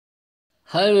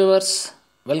Hi viewers,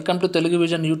 welcome to Telugu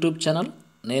vision YouTube channel.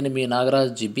 నేను మీ Nagaraj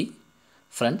GB.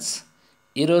 Friends,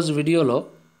 ఈరోజు వీడియోలో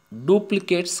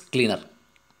డూప్లికేట్స్ క్లీనర్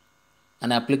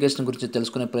అనే అప్లికేషన్ గురించి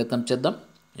తెలుసుకునే ప్రయత్నం చేద్దాం.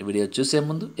 ఈ వీడియో చూసే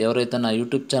ముందు ఎవరైతే నా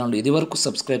యూట్యూబ్ ఛానల్ ఇదివరకు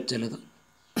సబ్స్క్రైబ్ చేయలేదో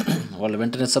వాళ్ళు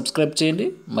వెంటనే సబ్స్క్రైబ్ చేయండి.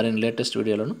 మరిన్ని లేటెస్ట్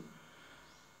వీడియోలను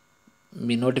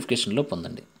మీ నోటిఫికేషన్లో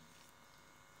పొందండి.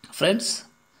 ఫ్రెండ్స్,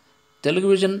 తెలుగు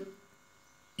విజన్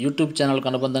యూట్యూబ్ ఛానల్కు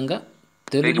అనుబంధంగా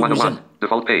Telugu vision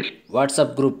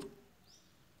WhatsApp group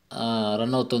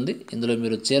run అవుతుంది. ఇందులో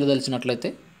మీరు చేరదలిచినట్లయితే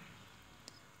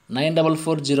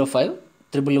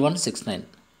 9440511169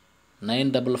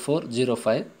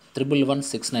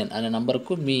 9440511169 అనే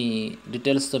నంబర్కు మీ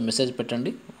డీటెయిల్స్తో మెసేజ్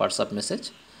పెట్టండి, వాట్సాప్ మెసేజ్.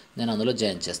 నేను అందులో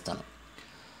జాయిన్ చేస్తాను.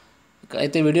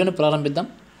 అయితే వీడియోని ప్రారంభిద్దాం.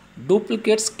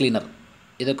 డూప్లికేట్స్ క్లీనర్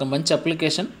ఇది ఒక మంచి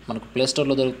అప్లికేషన్, మనకు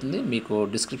ప్లేస్టోర్లో దొరుకుతుంది. మీకు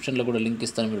డిస్క్రిప్షన్లో కూడా లింక్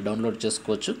ఇస్తాను, మీరు డౌన్లోడ్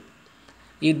చేసుకోవచ్చు.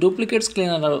 ఈ డూప్లికేట్స్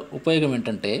క్లీనర్ ఉపయోగం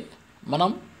ఏంటంటే, మనం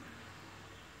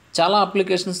చాలా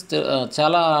అప్లికేషన్స్,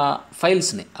 చాలా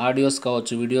ఫైల్స్ని, ఆడియోస్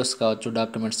కావచ్చు, వీడియోస్ కావచ్చు,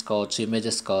 డాక్యుమెంట్స్ కావచ్చు,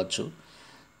 ఇమేజెస్ కావచ్చు,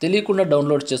 తెలియకుండా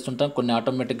డౌన్లోడ్ చేస్తుంటాం. కొన్ని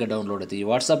ఆటోమేటిక్గా డౌన్లోడ్ అవుతాయి.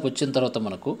 వాట్సాప్ వచ్చిన తర్వాత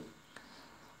మనకు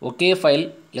ఒకే ఫైల్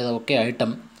లేదా ఒకే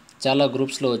ఐటమ్ చాలా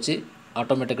గ్రూప్స్లో వచ్చి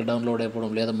ఆటోమేటిక్గా డౌన్లోడ్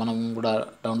అయిపోవడం, లేదా మనం కూడా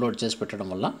డౌన్లోడ్ చేసి పెట్టడం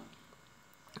వల్ల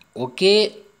ఒకే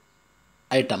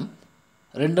ఐటమ్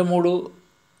 2-3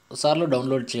 సార్లు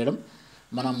డౌన్లోడ్ చేయడం,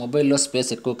 మన మొబైల్లో స్పేస్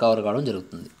ఎక్కువ కవర్ కావడం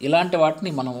జరుగుతుంది. ఇలాంటి వాటిని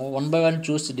మనం 1 by 1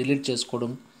 చూసి డిలీట్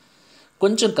చేసుకోవడం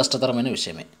కొంచెం కష్టతరమైన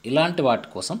విషయమే. ఇలాంటి వాటి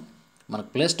కోసం మనకు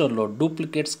ప్లేస్టోర్లో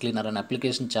డూప్లికేట్స్ క్లీనర్ అనే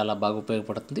అప్లికేషన్ చాలా బాగా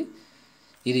ఉపయోగపడుతుంది.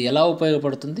 ఇది ఎలా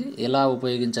ఉపయోగపడుతుంది, ఎలా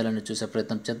ఉపయోగించాలని చూసే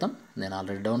ప్రయత్నం చేద్దాం. నేను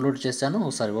ఆల్రెడీ డౌన్లోడ్ చేశాను,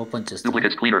 ఒకసారి ఓపెన్ చేస్తాను.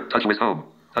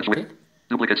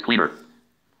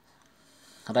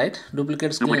 రైట్,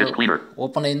 డూప్లికేట్స్ క్లీనర్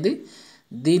ఓపెన్ అయింది.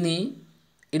 దీని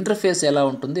ఇంటర్ఫేస్ ఎలా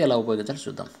ఉంటుంది, ఎలా ఉపయోగించాలో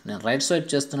చూద్దాం. నేను రైట్ స్వైప్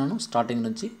చేస్తున్నాను స్టార్టింగ్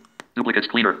నుంచి. Duplicates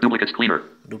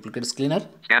cleaner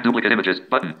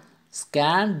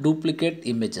scan duplicate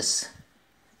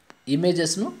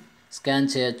ఇమేజెస్ను scan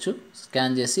చేయొచ్చు.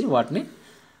 స్కాన్ చేసి వాటిని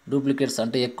డూప్లికేట్స్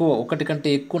అంటే ఒకటి కంటే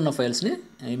ఎక్కువ ఉన్న ఫైల్స్ని,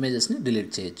 ఇమేజెస్ని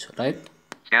డిలీట్ చేయొచ్చు. రైట్,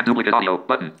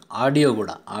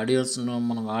 ఆడియోస్ను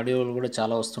మనం ఆడియోలు కూడా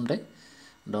చాలా వస్తుంటాయి,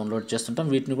 డౌన్లోడ్ చేస్తుంటాం.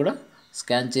 వీటిని కూడా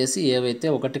స్కాన్ చేసి ఏవైతే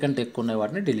ఒకటి కంటే ఎక్కువ ఉన్నాయి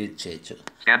వాటిని డిలీట్ చేయొచ్చు.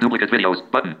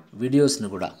 వీడియోస్ని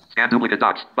కూడా,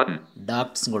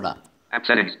 డాక్స్ కూడా.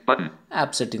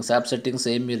 యాప్ సెట్టింగ్స్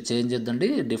ఏం మీరు చేంజ్ చేద్దండి,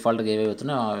 డిఫాల్ట్గా ఏవే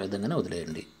అవుతున్నాయో ఆ విధంగానే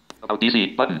వదిలేయండి.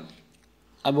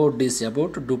 అబౌట్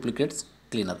డూప్లికేట్స్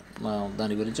క్లీనర్,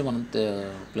 దాని గురించి మనం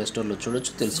ప్లేస్టోర్లో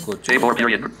చూడొచ్చు, తెలుసుకోవచ్చు.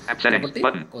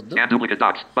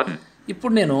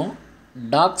 ఇప్పుడు నేను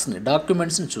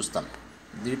డాక్యుమెంట్స్ని చూస్తాను.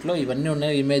 దీంట్లో ఇవన్నీ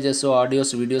ఉన్నాయి, ఇమేజెస్,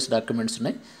 ఆడియోస్, వీడియోస్, డాక్యుమెంట్స్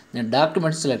ఉన్నాయి. నేను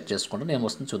డాక్యుమెంట్స్ సెలెక్ట్ చేసుకుంటాను.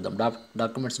 ఏమొస్తుంది చూద్దాం.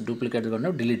 డాక్యుమెంట్స్ డూప్లికేట్గా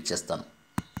ఉన్నాయి, డిలీట్ చేస్తాను.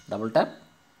 Double tap,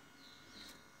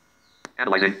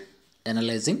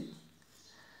 analysing,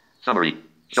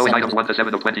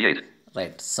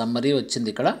 right, summary వచ్చింది.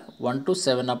 ఇక్కడ 1 to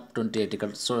 7 up 28,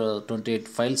 ఇక్కడ 28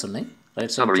 ఫైల్స్ ఉన్నాయి.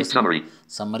 Right side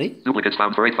summary,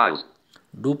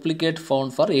 duplicate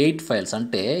found for 8 files.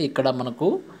 అంటే ఇక్కడ మనకు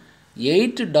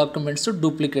 8 డాక్యుమెంట్స్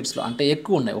డూప్లికేట్స్లో, అంటే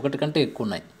ఎక్కువ ఉన్నాయి, ఒకటి కంటే ఎక్కువ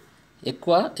ఉన్నాయి,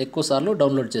 ఎక్కువ సార్లు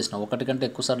డౌన్లోడ్ చేసినాం, ఒకటి కంటే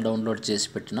ఎక్కువ సార్లు డౌన్లోడ్ చేసి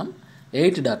పెట్టినాం.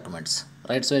 8 డాక్యుమెంట్స్.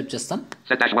 రైట్ స్వైప్ చేస్తాం.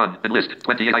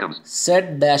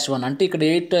 set-1 అంటే ఇక్కడ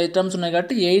 8 ఐటమ్స్ ఉన్నాయి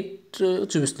కాబట్టి 8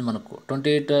 చూపిస్తుంది మనకు.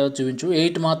 28 చూపించు,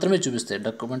 8 మాత్రమే చూపిస్తాయి,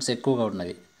 డాక్యుమెంట్స్ ఎక్కువగా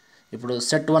ఉన్నవి. ఇప్పుడు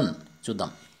set-1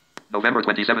 చూద్దాం. November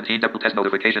 2017 test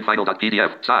notification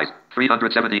final.pdf size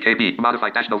 370 KB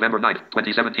modified November 9th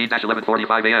 2017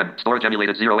 11:45 AM storage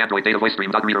emulated 0 Android data voice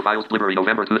stream reader files delivery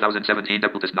November 2017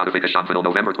 test notification final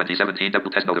November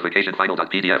 2017 test notification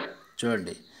final.pdf.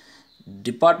 చూడండి,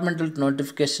 డిపార్ట్మెంటల్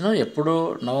నోటిఫికేషన్ ఎప్పుడు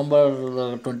November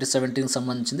 2017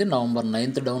 సంబంధించింది. November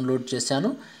 9th download చేశాను.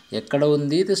 ఎక్కడ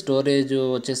ఉంది ఇది? Storage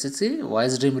వచ్చేసి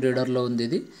voice dream రీడర్లో ఉంది.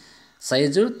 ఇది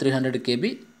సైజు 300 KB.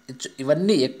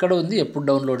 ఇవన్నీ ఎక్కడ ఉంది, ఎప్పుడు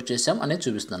డౌన్లోడ్ చేసాం అనేది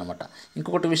చూపిస్తుంది అనమాట.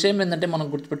 ఇంకొకటి విషయం ఏంటంటే, మనం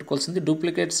గుర్తుపెట్టుకోవాల్సింది,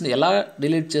 డూప్లికేట్స్ని ఎలా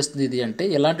డిలీట్ చేస్తుంది ఇది అంటే,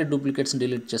 ఎలాంటి డూప్లికేట్స్ని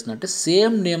డిలీట్ చేస్తుంది అంటే,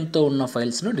 సేమ్ నేమ్తో ఉన్న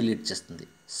ఫైల్స్ను డిలీట్ చేస్తుంది.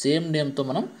 సేమ్ నేమ్తో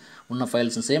మనం ఉన్న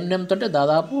ఫైల్స్ని, సేమ్ నేమ్తో అంటే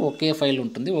దాదాపు ఒకే ఫైల్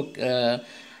ఉంటుంది.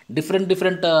 డిఫరెంట్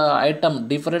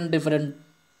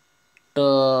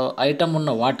ఐటమ్ ఉన్న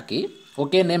వాటికి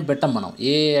ఒకే నేమ్ పెట్టాం మనం.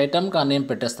 ఏ ఐటమ్కి ఆ నేమ్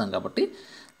పెట్టేస్తాం కాబట్టి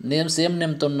సేమ్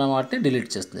నేమ్తో ఉన్న వాటిని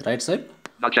డిలీట్ చేస్తుంది. రైట్ సైడ్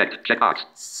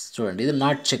చూడండి, ఇది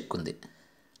నాట్ చెక్ ఉంది.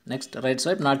 Next right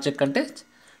side, not check అంటే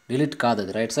డిలీట్ కాదు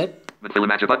అది. రైట్ సైడ్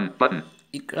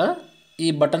ఇక్కడ ఈ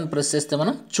బటన్ ప్రెస్ చేస్తే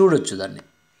మనం చూడొచ్చు దాన్ని.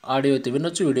 ఆడియో అయితే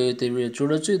వినొచ్చు, వీడియో అయితే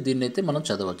చూడొచ్చు, దీన్ని అయితే మనం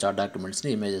చదవచ్చు. ఆ డాక్యుమెంట్స్ని,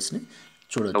 ఇమేజెస్ని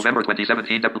చూడొచ్చు. November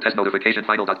 2017 double test notification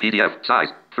final.pdf.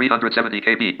 Size 370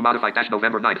 KB. Modified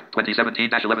November 9th 2017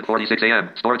 11:46 a.m.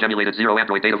 Storage emulated 0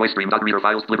 Android data voice stream. Reader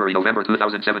files delivery November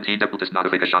 2017 double test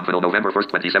notification final November 1st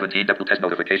 2017 double test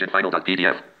notification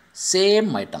final.pdf. Same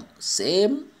item,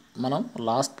 same మనం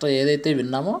last ఏదైతే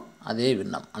విన్నామో అదే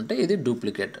విన్నాం. అంటే ఇది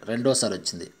duplicate, రెండోసారి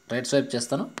వచ్చింది. Right swipe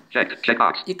చేస్తాను,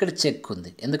 ఇక్కడ చెక్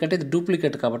ఉంది. ఎందుకంటే ఇది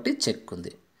డూప్లికేట్ కాబట్టి చెక్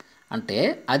ఉంది. అంటే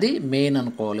అది మెయిన్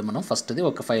అనుకోవాలి మనం. ఫస్ట్ది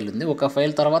ఒక ఫైల్ ఉంది, ఒక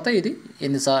ఫైల్ తర్వాత ఇది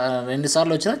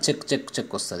ఎన్నిసార్లు వచ్చినా చెక్ చెక్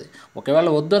చెక్ వస్తుంది. ఒకవేళ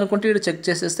వద్దు అనుకుంటే ఇది చెక్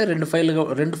చేసేస్తే రెండు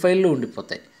ఫైళ్ళు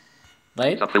ఉండిపోతాయి.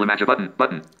 రైట్,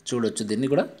 చూడొచ్చు దీన్ని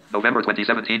కూడా. November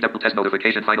 2017 double test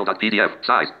notification final.pdf.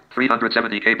 Size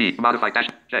 370 KB. Modified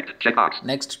check box.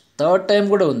 Next third time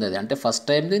కూడా ఉంది అది. అంటే ఫస్ట్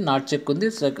టైంది నాట్ చెక్ ఉంది,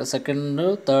 సెకండ్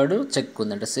థర్డ్ చెక్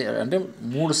ఉంది. అంటే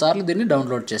 3 సార్లు దీన్ని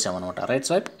డౌన్లోడ్ చేసామన్నమాట. రైట్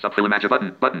స్వైప్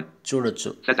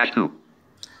చూడొచ్చు.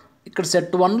 ఇక్కడ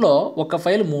సెట్ 1లో ఒక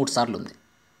ఫైల్ 3 సార్లు ఉంది.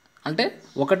 అంటే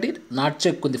ఒకటి నాట్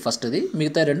చెక్ ఉంది ఫస్ట్ది,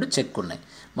 మిగతా 2 చెక్ ఉన్నాయి.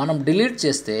 మనం డిలీట్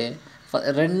చేస్తే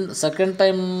సెకండ్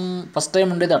టైం ఫస్ట్ టైం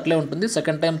ఉండేది అట్లే ఉంటుంది,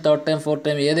 second time third time fourth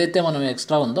time ఏదైతే మనం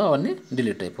ఎక్స్ట్రా ఉందో అవన్నీ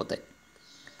డిలీట్ అయిపోతాయి.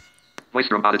 Voice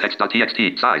from text.txt.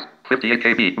 Size 58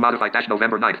 KB. Modified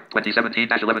November 9th 2017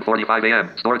 11:45 a.m.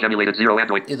 Storage emulated 0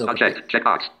 Android. Unchecked.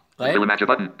 Checkbox. Fill match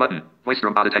button. Voice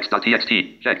from text.txt.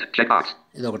 Checked. Checkbox.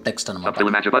 ఇది ఒక టెక్స్ట్ అన్నమాట.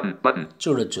 Fill match button.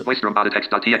 చూడొచ్చు. Voice from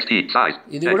text.txt. Size.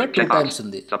 ఇది కూడా 2 times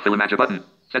ఉంది. Fill match button.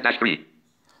 Set-3.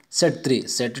 Set 3,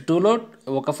 set 2లో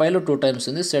ఒక file 2 times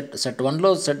ఉంది. సెట్ 1లో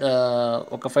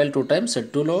ఒక ఫైల్ 2 టైమ్స్, సెట్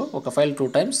 2లో ఒక ఫైల్ 2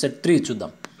 టైమ్స్, సెట్ 3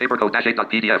 చూద్దాం.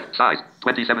 Papercode-8.pdf. Size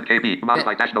 27 KB.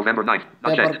 Modified November 9th.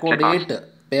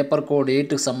 Paper code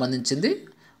 8కి సంబంధించింది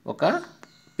ఒక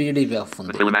పీడిఎఫ్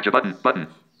ఉంది. Fill match button.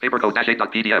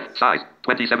 Papercode-8.pdf. Size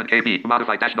 27 KB.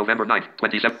 Modified November 9th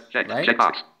 27.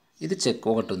 Checkbox. ఇది చెక్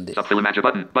ఒకటి ఉంది. Fill match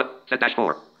button.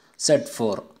 Set-4. Set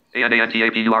 4.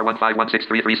 ANANTAPUR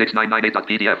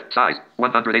 15163369988.pdf. Size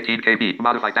 118 KB.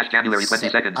 Modified January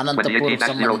 22nd 2018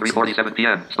 03:47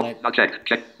 p.m. Not checked.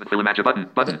 Fill match button.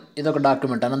 ఇది ఒక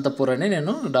document, Anantapur అని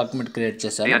నేను document create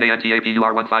చేశాను. ANANTAPUR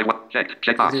 151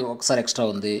 checkbox. ఇది ఒకసారి ఎక్స్ట్రా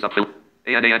ఉంది.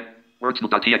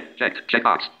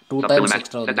 Checkbox. 2 టైమ్స్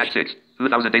ఎక్స్ట్రా ఉంది. Set 6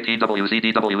 2018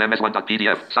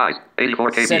 WZDWMS1.pdf. Size 84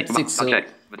 KB. Set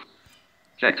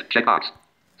 6. Checkbox.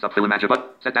 Fill match button.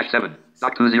 Set-7.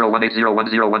 Doc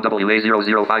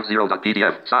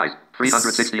 2018010WA0050.pdf. Size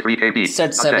 363 KB.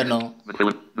 Set 7.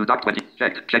 Doc 20.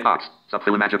 Checkbox.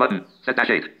 Fill match button.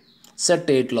 Set-8. Set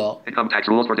 8లో Income tax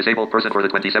rules for disabled person for the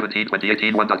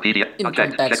 2017-2018 1.pdf.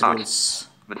 Income tax rules.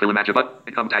 Fill match button.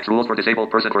 Income tax rules for disabled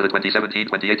person for the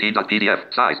 2017-2018.pdf.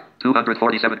 Size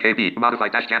 247 KB.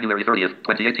 Modified January 30th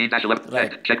 2018-11.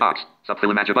 Right. Checkbox.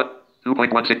 Fill match button.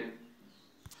 2.16.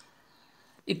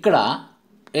 ఇక్కడ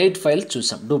 8 files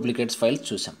చూసాం, duplicates files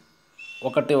చూసాం.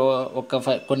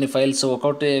 కొన్ని files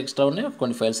ఒకటి extra ఉన్నాయి,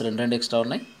 కొన్ని files రెండు extra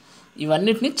ఉన్నాయి.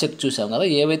 ఇవన్నిటిని చెక్ చూసాం కదా,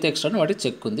 ఏవైతే ఎక్స్ట్రా ఉన్నాయి వాటికి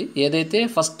చెక్ ఉంది, ఏదైతే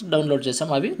ఫస్ట్ డౌన్లోడ్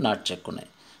చేసామో అవి నాట్ చెక్ ఉన్నాయి.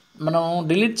 మనం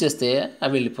డిలీట్ చేస్తే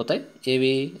అవి వెళ్ళిపోతాయి.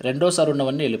 ఏవి రెండోసారి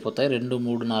ఉన్నవన్నీ వెళ్ళిపోతాయి, 2,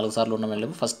 3, 4 సార్లు ఉన్నవి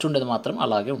వెళ్ళిపోయి, ఫస్ట్ ఉండేది మాత్రం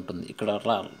అలాగే ఉంటుంది. ఇక్కడ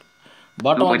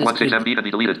బాటమ్ ఆఫ్ ది స్క్రీన్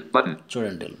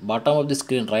చూడండి, bottom of the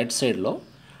screen right సైడ్లో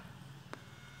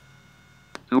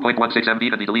 2.16 MB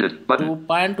can be deleted.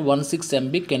 2.16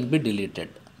 MB can be deleted.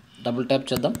 Double tap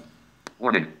చేద్దాం.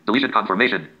 Warning. Deletion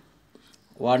confirmation.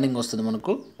 వార్నింగ్ వస్తుంది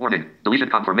మనకు. Warning. Deletion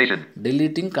confirmation.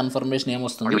 Deleting confirmation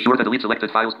ఏమొస్తుంది? Are you sure to delete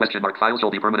selected files? Files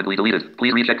shall be permanently deleted.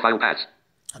 Please recheck file paths.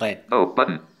 Right. Oh,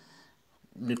 button.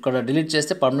 ఇక్కడ delete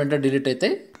చేస్తే పర్మనెంట్గా delete అయితే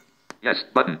Yes,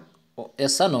 button.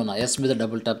 Yes నోనా. Yes మీద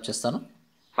double tap చేస్తాను.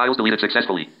 Files deleted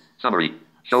successfully. Summary.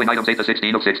 Showing items 8 to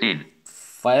 16 of 16.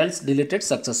 Files deleted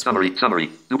successfully. Summary.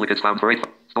 Duplicates found for 8.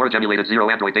 Storage emulated 0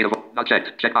 Android data. Not checked.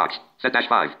 Checkbox.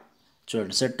 Set-5.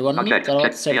 చూడండి, set 1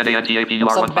 తర్వాత set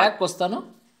back వస్తాను.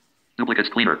 Duplicates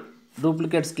cleaner.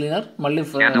 Duplicates cleaner. మళ్ళీ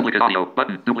duplicate audio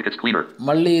button. Duplicates cleaner.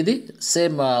 మళ్ళీ ఇది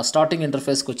same starting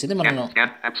ఇంటర్ఫేస్కి వచ్చింది. మనం Scan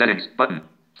app settings button.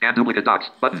 Scan duplicate docs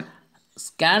button.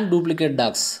 Scan duplicate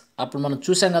docs. అప్పుడు మనం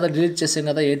చూసాం కదా, డిలీట్ చేసాం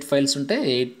కదా, 8 ఫైల్స్ ఉంటే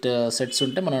 8 సెట్స్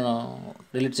ఉంటే మనం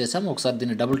డిలీట్ చేసాం. ఒకసారి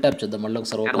దీన్ని డబుల్ ట్యాప్ చేద్దాం, మళ్ళీ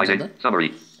ఒకసారి ఓపెన్ చేద్దాం.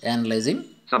 అనలైజింగ్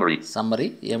సమ్మరీ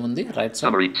ఏముంది? Right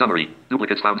summary.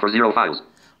 Duplicates found for 0 files.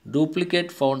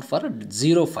 Duplicate found for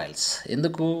 0 files.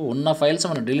 ఎందుకు? ఉన్న ఫైల్స్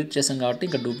మనం డిలీట్ చేసాం కాబట్టి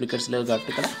ఇంకా డూప్లికేట్స్ లేవు కాబట్టి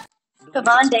ఇక్కడ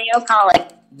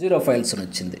 0 ఫైల్స్ అని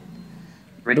వచ్చింది.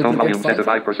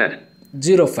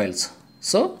 0 ఫైల్స్.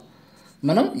 సో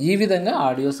మనం ఈ విధంగా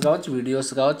ఆడియోస్ కావచ్చు,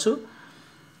 వీడియోస్ కావచ్చు,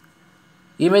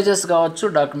 ఇమేజెస్ కావచ్చు,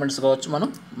 డాక్యుమెంట్స్ కావచ్చు,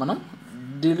 మనం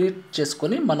డిలీట్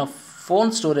చేసుకొని మన ఫోన్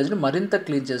స్టోరేజ్ని మరింత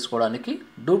క్లీన్ చేసుకోవడానికి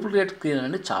డూప్లికేట్ క్లీనర్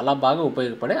అనేది చాలా బాగా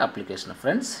ఉపయోగపడే అప్లికేషన్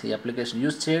ఫ్రెండ్స్. ఈ అప్లికేషన్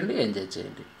యూజ్ చేయండి, ఎంజాయ్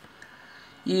చేయండి.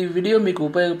 ఈ వీడియో మీకు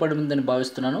ఉపయోగపడిందని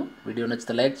భావిస్తున్నాను. వీడియో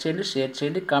నచ్చితే లైక్ చేయండి, షేర్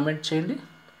చేయండి, కామెంట్ చేయండి.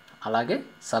 అలాగే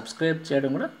సబ్స్క్రైబ్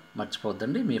చేయడం కూడా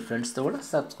మర్చిపోవద్దండి. మీ ఫ్రెండ్స్తో కూడా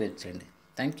సబ్స్క్రైబ్ చేయండి.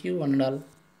 Thank you one and all.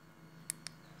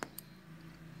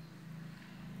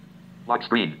 Lock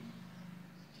screen.